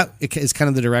that is kind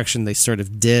of the direction they sort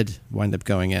of did wind up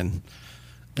going in.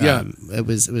 It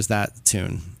was that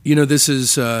tune. This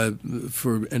is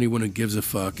for anyone who gives a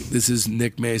fuck. This is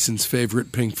Nick Mason's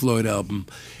favorite Pink Floyd album,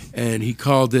 and he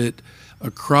called it a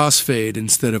crossfade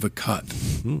instead of a cut.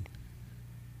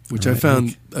 Which I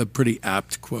found a pretty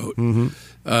apt quote.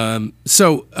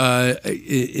 So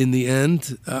in the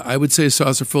end, I would say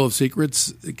Saucerful of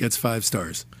Secrets, it gets 5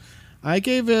 stars. I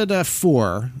gave it a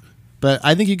 4, but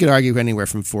I think you could argue anywhere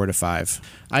from 4 to 5.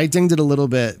 I dinged it a little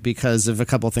bit because of a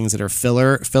couple things that are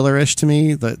fillerish to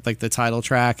me, like the title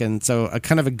track, and so a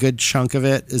kind of a good chunk of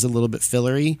it is a little bit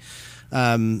fillery.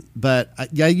 But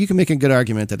you can make a good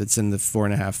argument that it's in the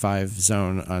 4.5, 5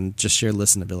 zone on just sheer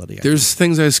listenability. There's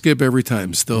things I skip every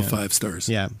time, still 5 stars.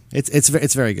 Yeah, it's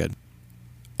very good.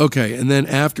 Okay, and then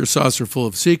after Saucerful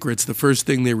of Secrets, the first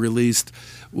thing they released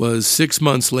was 6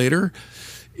 months later.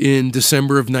 In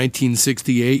December of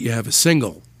 1968, you have a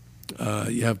single.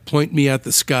 You have Point Me at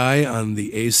the Sky on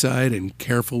the A side and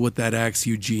Careful with That Axe,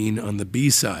 Eugene on the B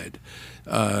side.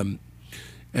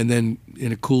 And then,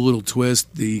 in a cool little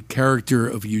twist, the character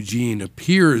of Eugene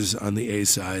appears on the A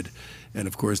side, and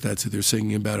of course, that's who they're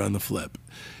singing about on the flip.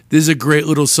 This is a great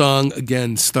little song,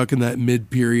 again, stuck in that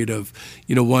mid-period of,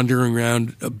 wandering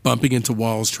around, bumping into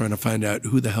walls, trying to find out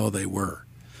who the hell they were.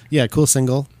 Yeah, cool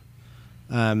single.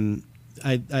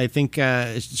 I think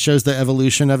it shows the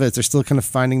evolution of it. They're still kind of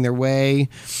finding their way,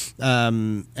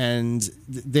 and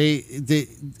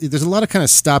there's a lot of kind of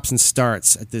stops and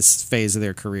starts at this phase of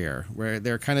their career where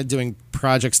they're kind of doing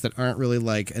projects that aren't really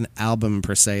like an album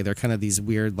per se. They're kind of these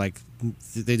weird, like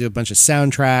they do a bunch of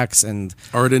soundtracks and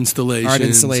art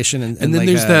installation, and then like,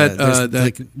 there's that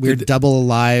like weird double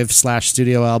alive /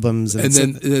 studio albums, and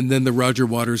then the Roger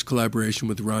Waters collaboration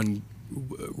with Ron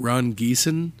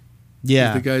Geeson.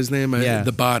 Yeah, the guy's name.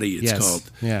 The Body. It's called.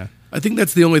 Yeah, I think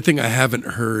that's the only thing I haven't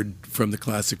heard from the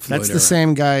classic Floyd That's era. the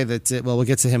same guy that did, well, we'll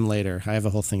get to him later. I have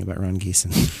a whole thing about Ron Geeson.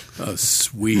 Oh,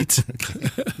 sweet.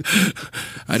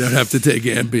 I don't have to take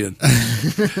Ambien.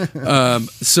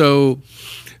 So,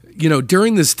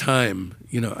 during this time,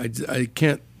 I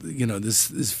can't,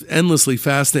 this is endlessly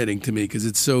fascinating to me because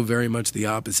it's so very much the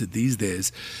opposite these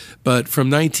days. But from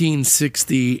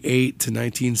 1968 to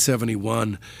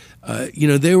 1971,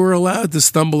 they were allowed to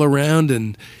stumble around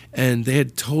and they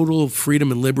had total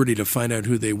freedom and liberty to find out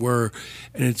who they were.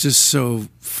 And it's just so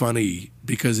funny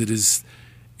because it is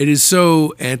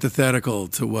so antithetical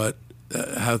to what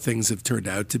how things have turned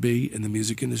out to be in the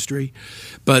music industry.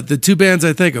 But the two bands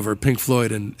I think of are Pink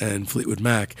Floyd and Fleetwood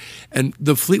Mac. And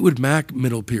the Fleetwood Mac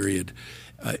middle period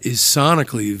is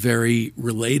sonically very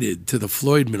related to the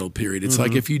Floyd middle period. It's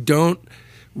like if you don't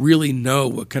really know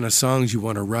what kind of songs you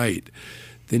want to write,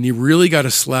 then you really got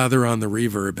to slather on the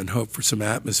reverb and hope for some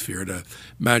atmosphere to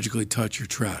magically touch your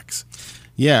tracks.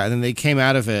 Yeah, and then they came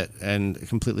out of it in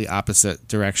completely opposite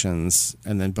directions,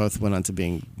 and then both went on to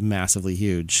being massively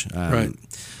huge. Right.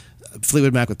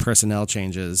 Fleetwood Mac with personnel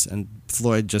changes, and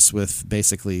Floyd just with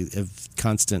basically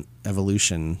constant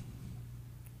evolution.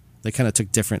 They kind of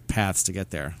took different paths to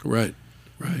get there. Right.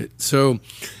 So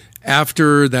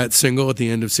after that single at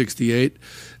the end of 68,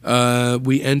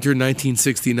 we enter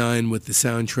 1969 with the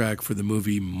soundtrack for the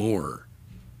movie More.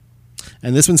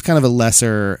 And this one's kind of a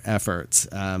lesser effort.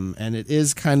 And it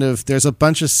is kind of, there's a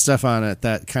bunch of stuff on it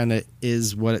that kind of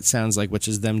is what it sounds like, which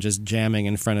is them just jamming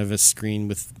in front of a screen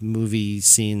with movie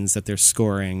scenes that they're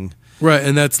scoring. Right,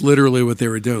 and that's literally what they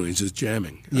were doing, is just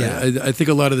jamming. Yeah. I think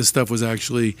a lot of this stuff was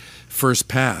actually first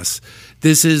pass.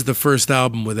 This is the first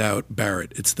album without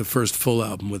Barrett. It's the first full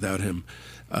album without him.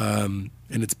 And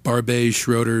it's Barbet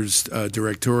Schroeder's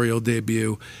directorial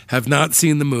debut. Have not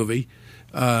seen the movie.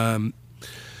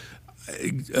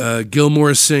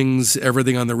 Gilmour sings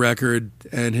everything on the record,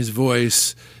 and his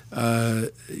voice,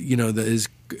 his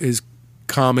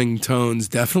calming tones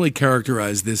definitely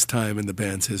characterize this time in the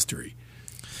band's history.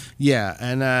 Yeah,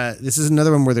 and this is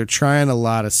another one where they're trying a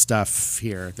lot of stuff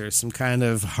here. There's some kind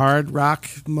of hard rock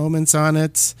moments on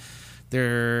it.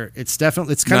 It's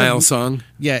kind Nile of song.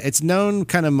 Yeah, it's known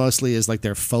kind of mostly as like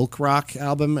their folk rock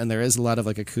album, and there is a lot of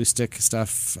like acoustic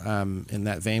stuff in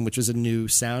that vein, which was a new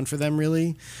sound for them,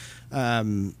 really.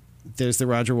 There's the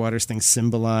Roger Waters thing,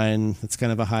 Cymbeline. That's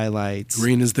kind of a highlight.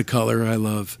 Green is the color I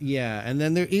love. Yeah, and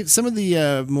then there some of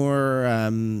the more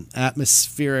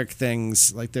atmospheric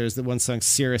things. Like there's the one song,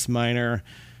 Cirrus Minor.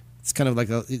 It's kind of like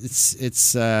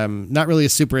it's not really a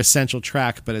super essential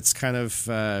track, but it's kind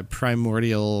of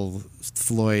primordial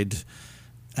Floyd,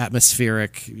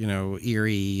 atmospheric,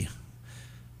 eerie.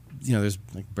 There's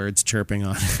like birds chirping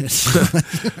on it.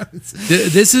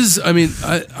 This is,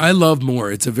 I love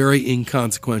More. It's a very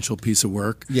inconsequential piece of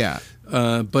work. Yeah.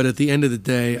 But at the end of the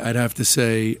day, I'd have to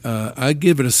say I'd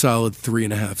give it a solid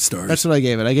 3.5 stars. That's what I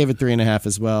gave it. I gave it 3.5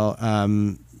 as well.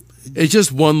 It's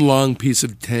just one long piece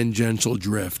of tangential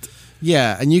drift.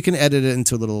 Yeah, and you can edit it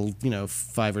into a little,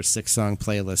 5 or 6 song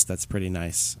playlist. That's pretty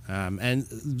nice. And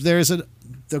there's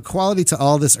the quality to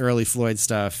all this early Floyd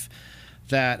stuff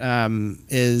that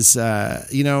is, there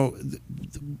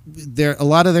a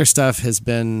lot of their stuff has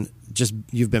been just,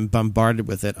 you've been bombarded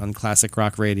with it on classic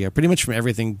rock radio, pretty much from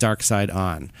everything Dark Side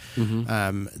on.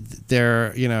 Mm-hmm.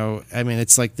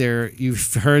 It's like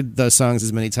you've heard those songs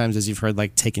as many times as you've heard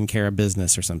like Taking Care of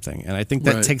Business or something, and I think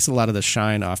that takes a lot of the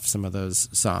shine off some of those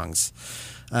songs.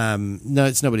 No,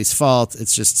 it's nobody's fault.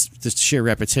 It's just the sheer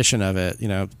repetition of it,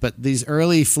 But these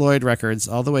early Floyd records,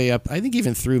 all the way up, I think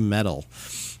even through metal,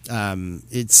 you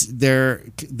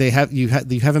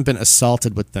haven't been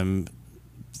assaulted with them,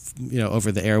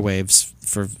 over the airwaves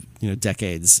for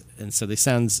decades, and so they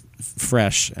sound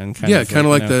fresh and kind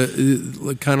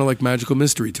of like Magical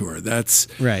Mystery Tour. That's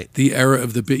right. The era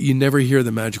of the bit. You never hear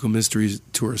the Magical Mystery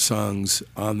Tour songs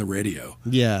on the radio.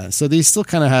 Yeah, so these still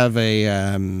kind of have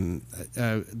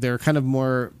they're kind of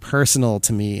more personal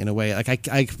to me in a way. Like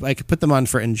I could put them on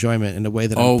for enjoyment in a way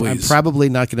that I'm probably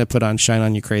not going to put on Shine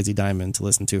On You Crazy Diamond to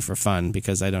listen to for fun,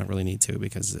 because I don't really need to,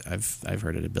 because I've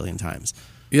heard it a billion times.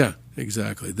 Yeah,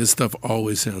 exactly. This stuff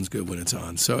always sounds good when it's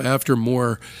on. So after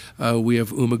More, we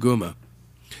have Umaguma.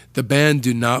 The band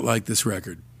do not like this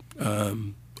record.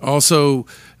 Also,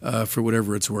 for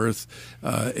whatever it's worth,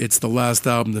 it's the last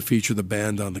album to feature the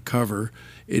band on the cover.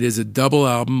 It is a double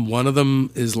album. One of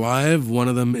them is live. One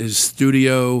of them is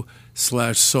studio/solo,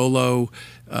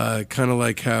 kind of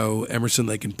like how Emerson,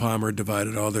 Lake and Palmer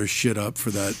divided all their shit up for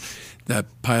that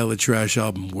pile of trash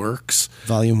album Works.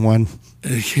 Volume 1.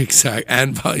 Exactly,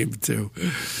 and Volume 2.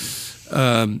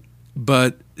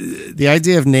 But the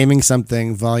idea of naming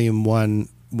something Volume 1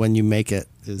 when you make it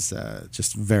is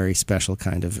just very special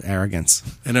kind of arrogance.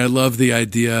 And I love the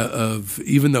idea of,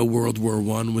 even though World War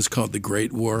I was called the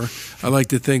Great War, I like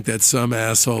to think that some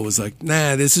asshole was like,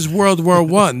 nah, this is World War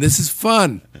I. This is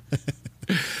fun.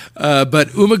 But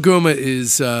Umaguma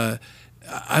is...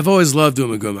 I've always loved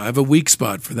Umaguma. I have a weak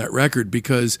spot for that record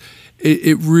because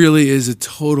it really is a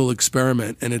total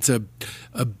experiment, and it's a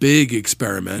big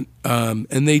experiment,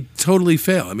 and they totally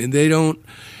fail. I mean, they don't.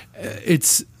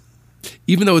 It's,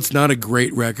 even though it's not a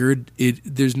great record,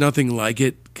 there's nothing like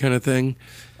it, kind of thing.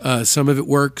 Some of it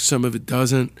works, some of it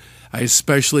doesn't. I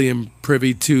especially am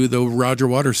privy to the Roger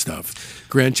Waters stuff.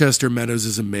 Grantchester Meadows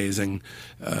is amazing.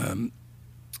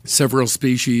 Several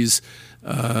species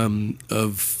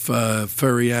of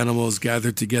furry animals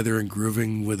gathered together and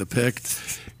grooving with a pick.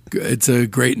 It's a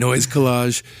great noise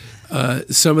collage.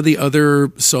 Some of the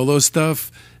other solo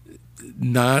stuff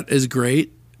not as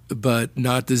great, but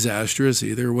not disastrous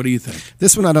either. What do you think?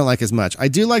 This one I don't like as much. I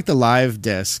do like the live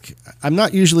disc. I'm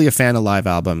not usually a fan of live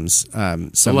albums.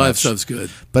 The live stuff's good.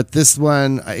 But this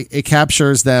one, it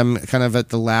captures them kind of at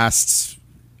the last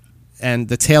and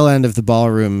the tail end of the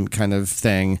ballroom kind of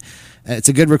thing. It's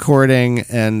a good recording,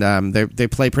 and they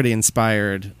play pretty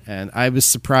inspired. And I was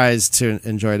surprised to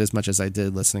enjoy it as much as I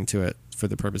did listening to it for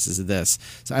the purposes of this.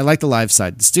 So I like the live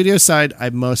side. The studio side,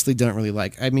 I mostly don't really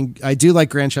like. I mean, I do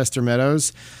like Grantchester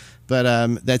Meadows, but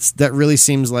that really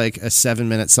seems like a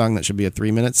 7-minute song that should be a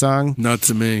 3-minute song. Not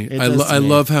to me. I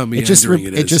love how meandering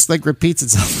it is. It just like repeats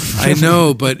itself. I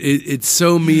know, but it's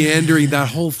so meandering. That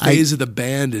whole phase of the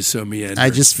band is so meandering.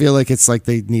 I just feel like it's like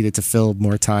they needed to fill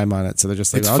more time on it, so they're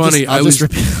just like, it's funny. I'll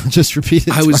just repeat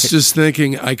it. I was just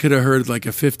thinking I could have heard like a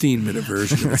 15-minute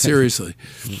version of it. Seriously.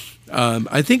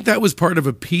 I think that was part of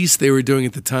a piece they were doing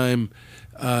at the time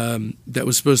that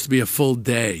was supposed to be a full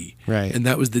day, right? And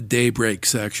that was the daybreak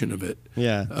section of it.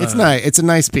 Yeah, it's nice. It's a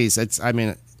nice piece. That's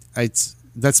probably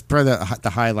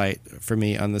the highlight for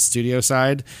me on the studio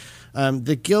side.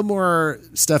 The Gilmour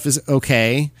stuff is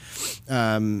okay.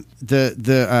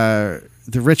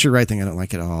 The Richard Wright thing I don't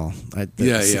like at all.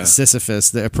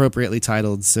 Sisyphus, the appropriately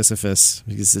titled Sisyphus,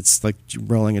 because it's like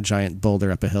rolling a giant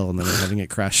boulder up a hill and then having it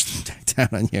crash down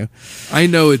on you. I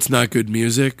know it's not good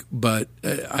music, but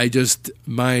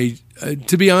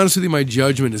to be honest with you, my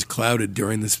judgment is clouded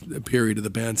during this period of the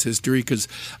band's history because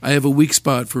I have a weak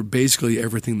spot for basically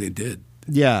everything they did.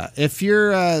 Yeah, if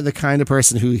you're the kind of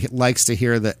person who likes to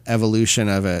hear the evolution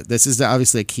of it, this is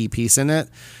obviously a key piece in it.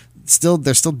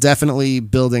 They're still definitely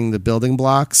building the building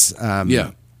blocks.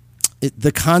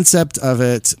 The concept of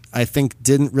it, I think,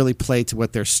 didn't really play to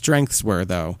what their strengths were,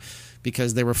 though,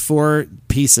 because there were 4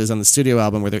 pieces on the studio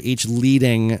album where they're each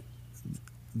leading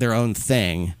their own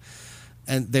thing,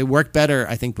 and they work better,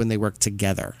 I think, when they work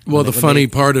together. Well, the funny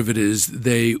part of it is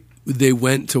they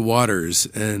went to Waters,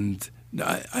 and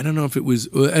I don't know if it was,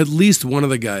 at least one of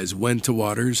the guys went to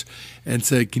Waters and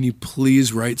said, "Can you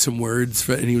please write some words?"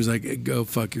 And he was like, "Go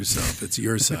fuck yourself. It's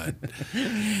your side."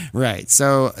 Right.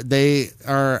 So they're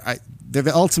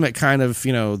the ultimate kind of,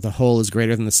 the whole is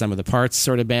greater than the sum of the parts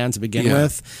sort of band to begin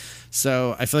with.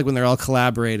 So I feel like when they're all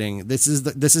collaborating, this is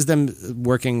them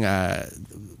working.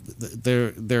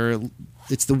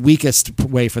 It's the weakest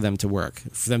way for them to work,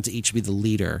 for them to each be the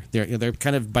leader. They're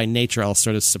kind of by nature all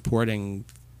sort of supporting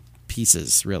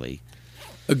pieces, really.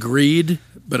 Agreed,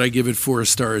 but I give it 4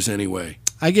 stars anyway.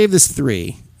 I gave this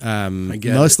 3,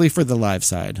 mostly for the live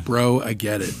side. Bro, I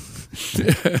get it.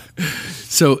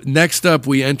 So next up,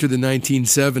 we enter the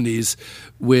 1970s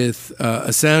with a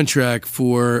soundtrack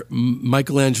for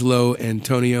Michelangelo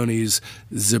Antonioni's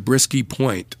Zabriskie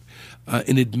Point,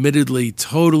 an admittedly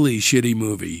totally shitty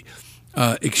movie.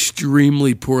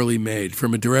 Extremely poorly made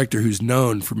from a director who's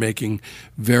known for making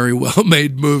very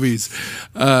well-made movies.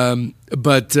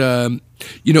 But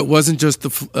it wasn't just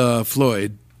the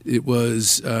Floyd. It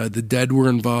was the Dead were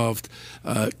involved.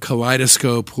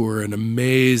 Kaleidoscope, who are an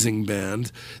amazing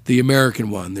band. The American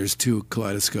one. There's 2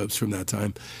 Kaleidoscopes from that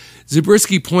time.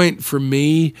 Zabriskie Point, for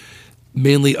me,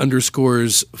 mainly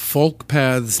underscores folk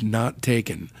paths not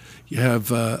taken. You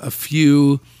have a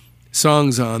few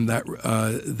songs on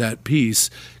that piece: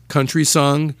 Country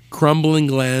Song, Crumbling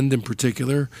Land in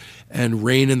particular, and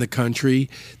Rain in the Country.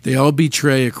 They all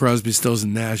betray a Crosby, Stills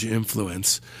and Nash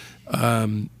influence.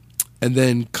 And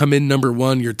then Come In Number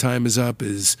 1, Your Time Is Up,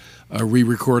 is a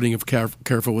re-recording of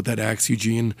Careful With That Axe,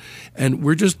 Eugene. And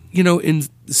we're just, in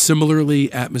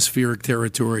similarly atmospheric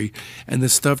territory, and the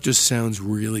stuff just sounds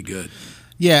really good.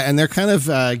 Yeah, and they're kind of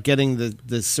getting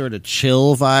the sort of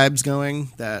chill vibes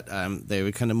going that they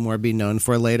would kind of more be known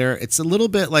for later. It's a little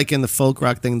bit like in the folk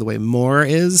rock thing the way More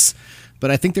is,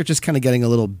 but I think they're just kind of getting a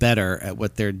little better at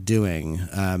what they're doing.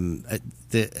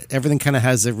 Everything kind of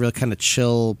has a real kind of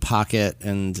chill pocket,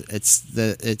 and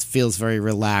it feels very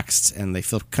relaxed, and they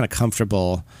feel kind of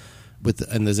comfortable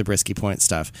in the Zabriskie Point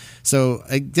stuff. So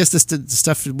I guess this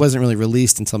stuff wasn't really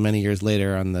released until many years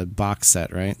later on the box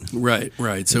set, right? Right.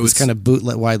 So it's kind of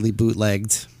widely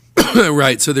bootlegged.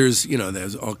 Right. So there's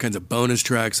all kinds of bonus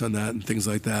tracks on that and things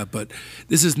like that. But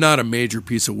this is not a major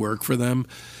piece of work for them.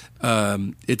 I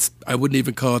wouldn't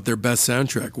even call it their best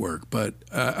soundtrack work, but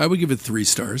I would give it 3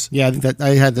 stars. Yeah, I think that I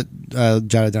had that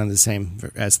jotted down the same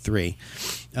as 3.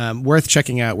 Worth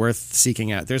checking out, worth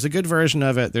seeking out. There's a good version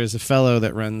of it. There's a fellow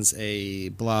that runs a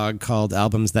blog called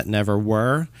Albums That Never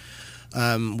Were.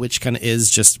 which kind of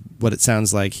is just what it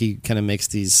sounds like. He kind of makes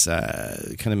these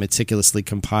kind of meticulously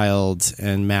compiled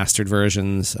and mastered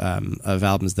versions of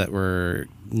albums that were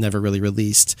never really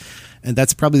released. And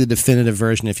that's probably the definitive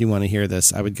version. If you want to hear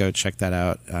this, I would go check that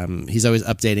out. He's always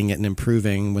updating it and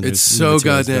improving. When it's so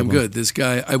goddamn good. This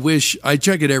guy, I wish I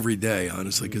check it every day,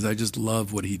 honestly, because I just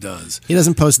love what he does. He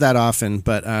doesn't post that often,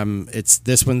 but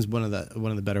this one's one of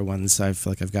the better ones I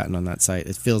feel like I've gotten on that site.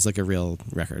 It feels like a real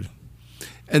record.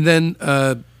 And then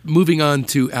moving on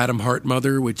to Adam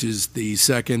Hartmother, which is the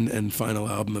second and final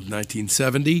album of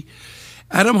 1970.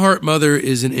 Adam Hartmother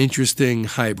is an interesting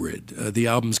hybrid. The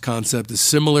album's concept is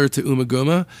similar to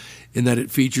Ummagumma in that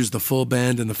it features the full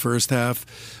band in the first half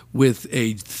with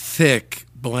a thick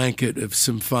blanket of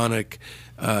symphonic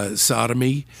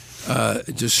sodomy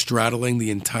just straddling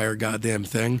the entire goddamn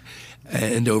thing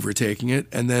and overtaking it,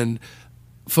 and then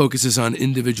focuses on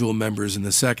individual members in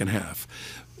the second half.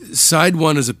 Side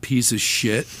 1 is a piece of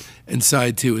shit, and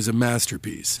side 2 is a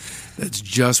masterpiece. That's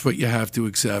just what you have to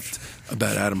accept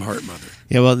about Adam Hartmother.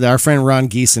 Yeah, well, our friend Ron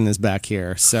Geeson is back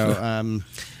here, so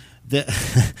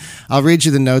I'll read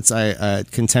you the notes.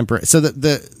 Contemporary. So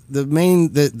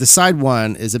the side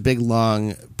 1 is a big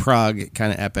long prog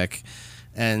kind of epic,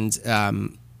 and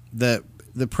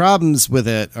the problems with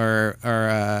it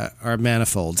are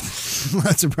manifold.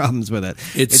 Lots of problems with it.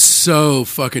 It's so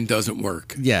fucking doesn't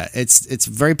work. Yeah, it's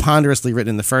very ponderously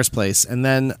written in the first place, and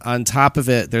then on top of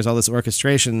it, there's all this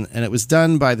orchestration, and it was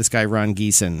done by this guy Ron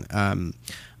Geeson.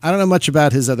 I don't know much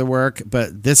about his other work,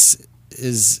 but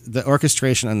the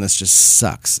orchestration on this just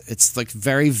sucks. It's like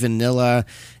very vanilla.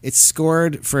 It's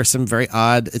scored for some very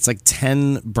odd. It's like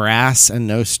 10 brass and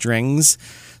no strings.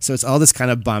 So it's all this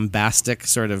kind of bombastic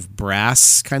sort of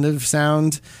brass kind of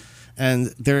sound,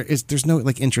 and there's no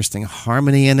like interesting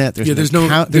harmony in it. There's no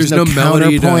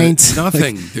melody, counterpoint.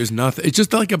 Nothing. There's nothing. It's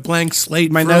just like a blank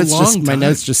slate. My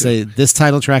notes just say this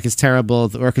title track is terrible.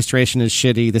 The orchestration is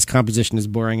shitty. This composition is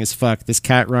boring as fuck. This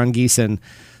cat Ron Geeson,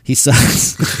 he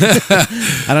sucks.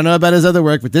 I don't know about his other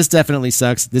work, but this definitely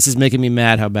sucks. This is making me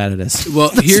mad how bad it is. Well,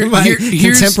 here's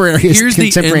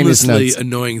the endlessly notes.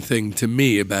 Annoying thing to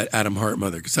me about Adam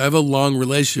Hartmother, because I have a long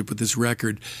relationship with this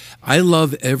record. I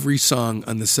love every song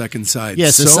on the second side. Yeah,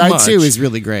 so side 2 is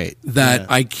really great. That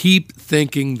I keep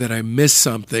thinking that I missed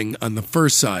something on the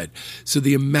first side. So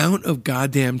the amount of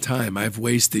goddamn time I've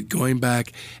wasted going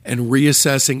back and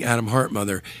reassessing Adam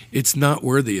Hartmother, it's not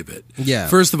worthy of it. Yeah.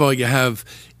 First of all, you have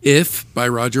If by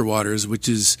Roger Waters, which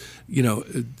is,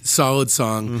 a solid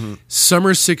song. Mm-hmm.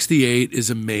 Summer 68 is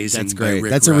amazing. That's great. By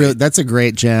Rick Wright. That's a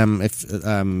great gem. If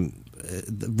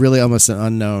really almost an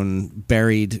unknown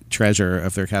buried treasure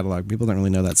of their catalog. People don't really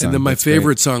know that song. And then my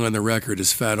favorite song on the record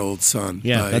is Fat Old Son.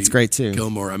 Yeah, that's great too.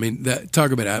 Gilmore. I mean,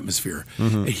 talk about atmosphere.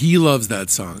 Mm-hmm. He loves that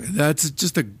song. That's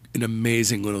just an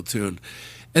amazing little tune.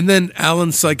 And then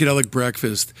Alan's Psychedelic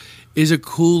Breakfast is a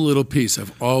cool little piece.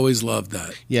 I've always loved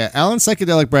that. Yeah, Alan's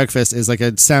Psychedelic Breakfast is like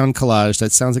a sound collage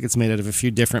that sounds like it's made out of a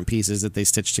few different pieces that they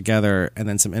stitched together and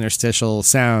then some interstitial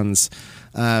sounds.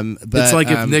 But it's like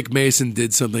if Nick Mason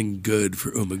did something good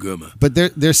for Ummagumma. But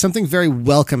there's something very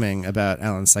welcoming about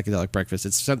Alan's Psychedelic Breakfast.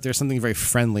 There's something very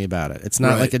friendly about it. It's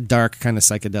not like a dark kind of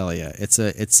psychedelia.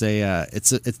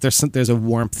 There's a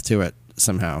warmth to it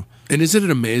somehow. And isn't it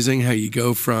amazing how you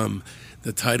go from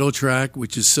the title track,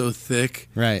 which is so thick,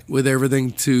 right, with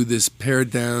everything, to this pared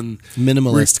down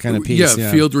minimalist kind of piece,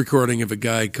 field recording of a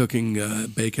guy cooking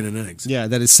bacon and eggs. Yeah,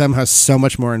 that is somehow so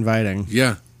much more inviting.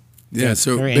 Yeah.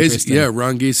 So basically,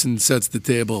 Ron Geeson sets the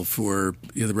table for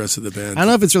the rest of the band. I don't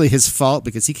know if it's really his fault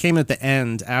because he came at the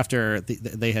end after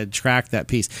they had tracked that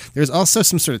piece. There's also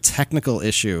some sort of technical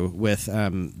issue with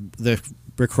the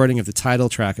recording of the title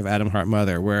track of Adam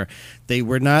Hartmother, where they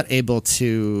were not able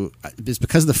to, it's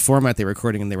because of the format they were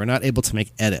recording, and they were not able to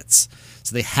make edits.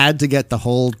 So they had to get the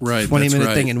whole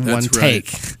 20-minute thing in one take.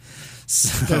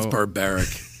 So, that's barbaric.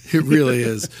 It really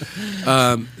is.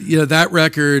 That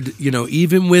record,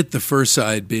 even with the first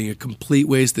side being a complete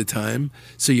waste of time,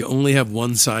 so you only have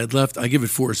one side left, I give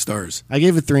it 4 stars. I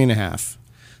gave it 3.5.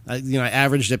 I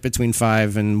averaged it between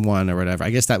 5 and 1 or whatever.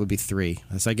 I guess that would be 3.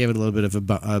 So I gave it a little bit of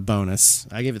a bonus.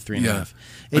 I gave it 3.5.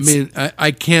 Yeah.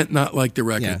 I can't not like the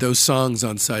record. Yeah. Those songs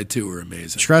on side 2 are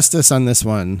amazing. Trust us on this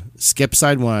one. Skip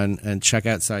side 1 and check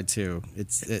out side 2.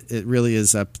 It really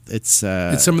is up. It's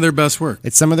some of their best work.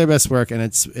 It's some of their best work, and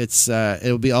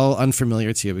it'll be all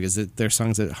unfamiliar to you because they're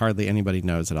songs that hardly anybody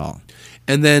knows at all.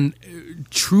 And then,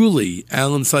 truly,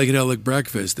 Alan's Psychedelic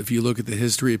Breakfast, if you look at the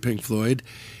history of Pink Floyd,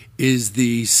 is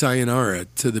the sayonara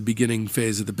to the beginning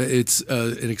phase of the band. It's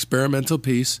an experimental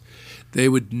piece. They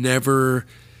would never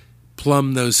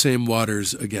plumb those same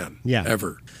waters again,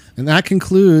 ever. And that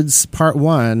concludes part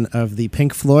 1 of the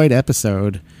Pink Floyd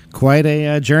episode. Quite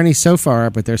a journey so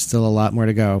far, but there's still a lot more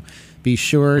to go. Be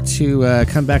sure to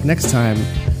come back next time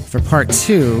for part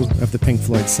 2 of the Pink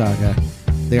Floyd saga,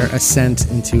 their ascent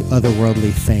into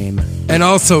otherworldly fame. And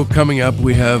also coming up,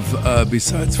 we have,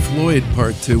 besides Floyd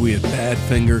part 2, we have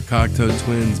Badfinger, Cocteau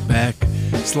Twins, Beck,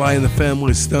 Sly and the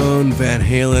Family Stone, Van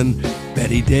Halen,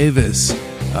 Betty Davis,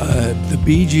 the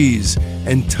Bee Gees,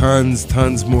 and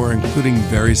tons more, including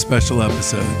very special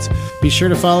episodes. Be sure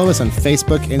to follow us on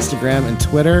Facebook, Instagram, and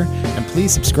Twitter, and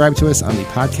please subscribe to us on the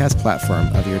podcast platform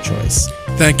of your choice.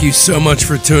 Thank you so much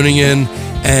for tuning in,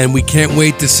 and we can't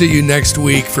wait to see you next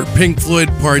week for Pink Floyd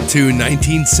Part 2,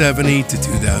 1970 to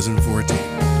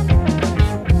 2014.